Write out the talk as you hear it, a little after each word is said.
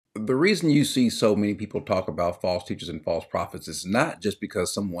The reason you see so many people talk about false teachers and false prophets is not just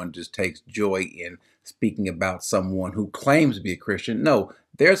because someone just takes joy in speaking about someone who claims to be a Christian. No,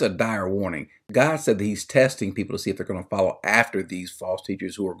 there's a dire warning. God said that He's testing people to see if they're going to follow after these false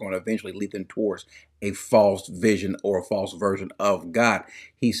teachers who are going to eventually lead them towards a false vision or a false version of God.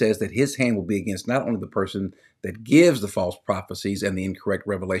 He says that His hand will be against not only the person that gives the false prophecies and the incorrect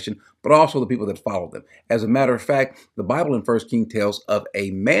revelation, but also the people that follow them. As a matter of fact, the Bible in First King tells of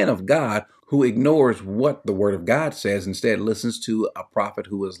a man of God who ignores what the word of God says, instead listens to a prophet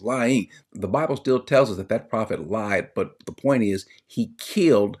who is lying. The Bible still tells us that that prophet lied, but the point is he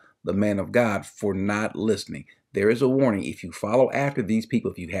killed the man of God for not listening. There is a warning. If you follow after these people,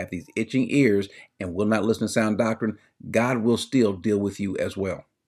 if you have these itching ears and will not listen to sound doctrine, God will still deal with you as well.